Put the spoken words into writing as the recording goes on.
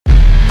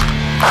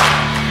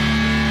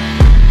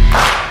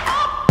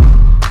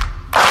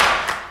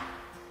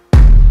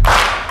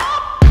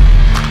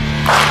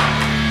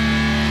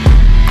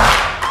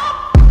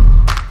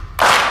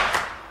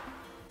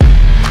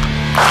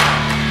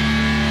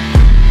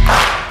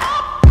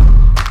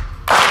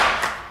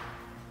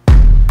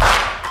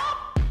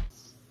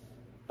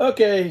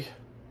Okay,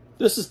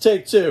 this is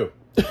take two.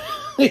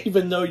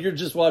 Even though you're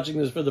just watching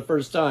this for the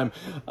first time.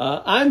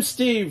 I'm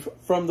Steve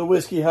from the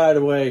Whiskey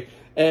Hideaway,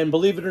 and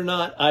believe it or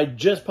not, I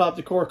just popped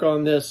the cork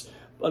on this.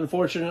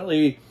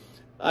 Unfortunately,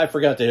 I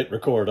forgot to hit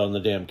record on the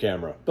damn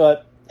camera.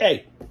 But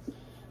hey,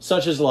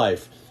 such is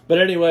life. But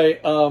anyway,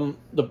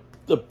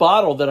 the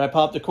bottle that I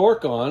popped the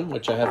cork on,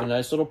 which I have a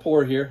nice little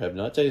pour here, have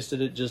not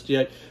tasted it just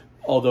yet,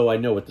 although I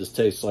know what this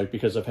tastes like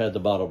because I've had the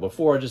bottle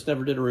before. I just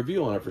never did a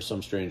review on it for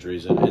some strange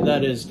reason, and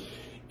that is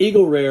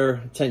Eagle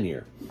Rare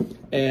 10-year.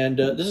 And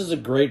this is a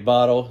great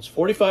bottle. It's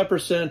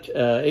 45%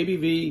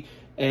 ABV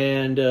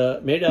and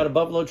made out of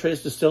Buffalo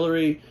Trace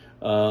Distillery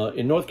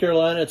in North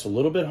Carolina. It's a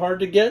little bit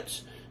hard to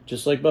get,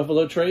 just like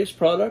Buffalo Trace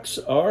products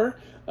are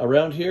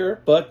around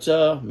here. But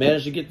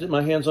managed to get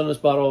my hands on this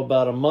bottle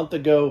about a month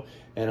ago,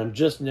 and I'm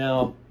just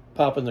now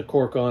popping the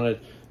cork on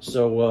it.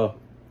 So,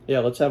 yeah,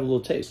 let's have a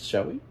little taste,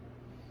 shall we?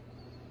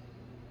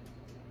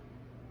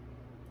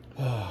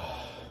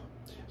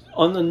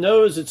 On the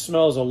nose, it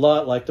smells a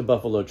lot like the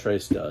Buffalo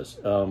Trace does.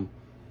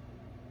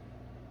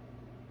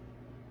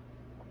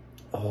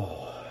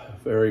 Oh,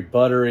 very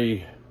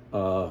buttery,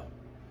 good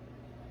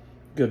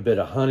bit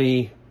of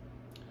honey,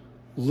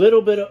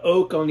 little bit of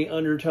oak on the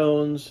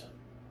undertones,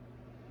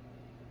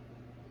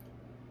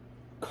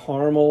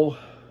 caramel.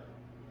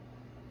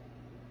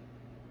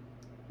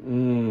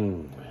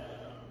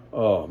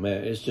 Oh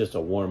man, it's just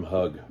a warm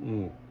hug.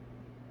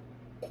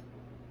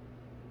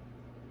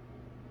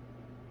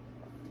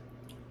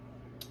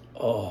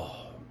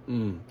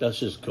 That's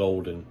just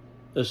golden.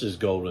 This is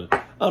golden.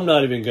 I'm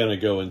not even going to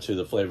go into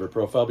the flavor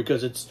profile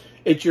because it's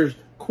your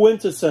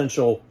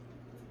quintessential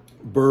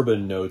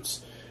bourbon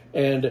notes,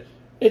 and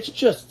it's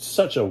just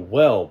such a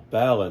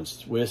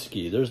well-balanced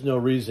whiskey. There's no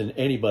reason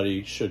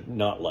anybody should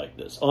not like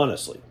this,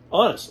 honestly.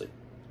 Honestly.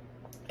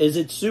 Is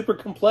it super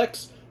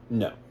complex?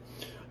 No.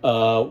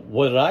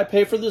 What did I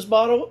pay for this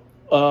bottle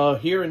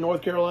here in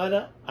North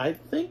Carolina? I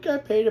think I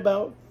paid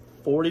about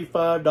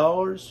 $45,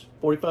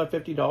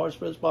 $50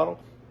 for this bottle.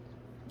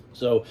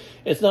 So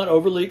it's not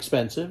overly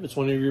expensive. It's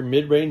one of your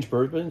mid-range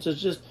bourbons.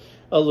 It's just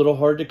a little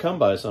hard to come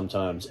by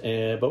sometimes.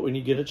 But when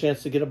you get a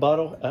chance to get a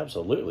bottle,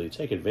 absolutely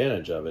take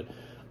advantage of it.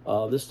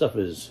 This stuff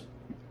is,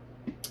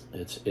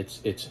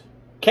 it's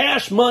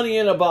cash money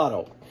in a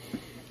bottle.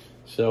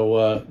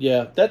 So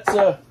yeah,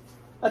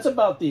 that's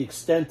about the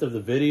extent of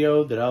the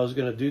video that I was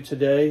going to do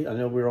today. I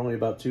know we're only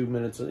about 2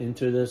 minutes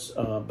into this,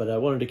 but I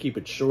wanted to keep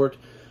it short.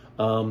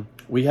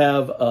 We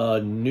have a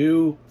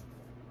new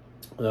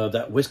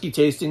that whiskey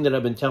tasting that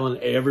I've been telling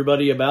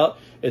everybody about.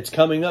 It's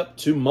coming up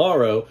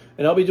tomorrow,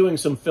 and I'll be doing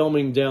some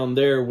filming down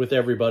there with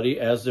everybody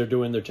as they're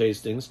doing their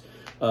tastings.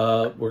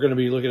 We're going to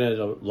be looking at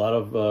a lot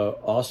of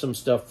awesome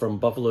stuff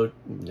from not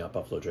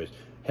Buffalo Trace,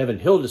 Heaven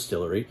Hill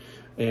Distillery,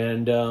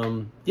 and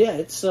yeah,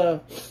 it's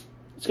going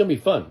to be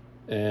fun,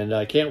 and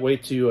I can't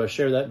wait to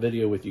share that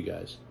video with you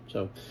guys.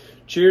 So,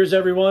 cheers,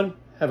 everyone.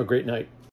 Have a great night.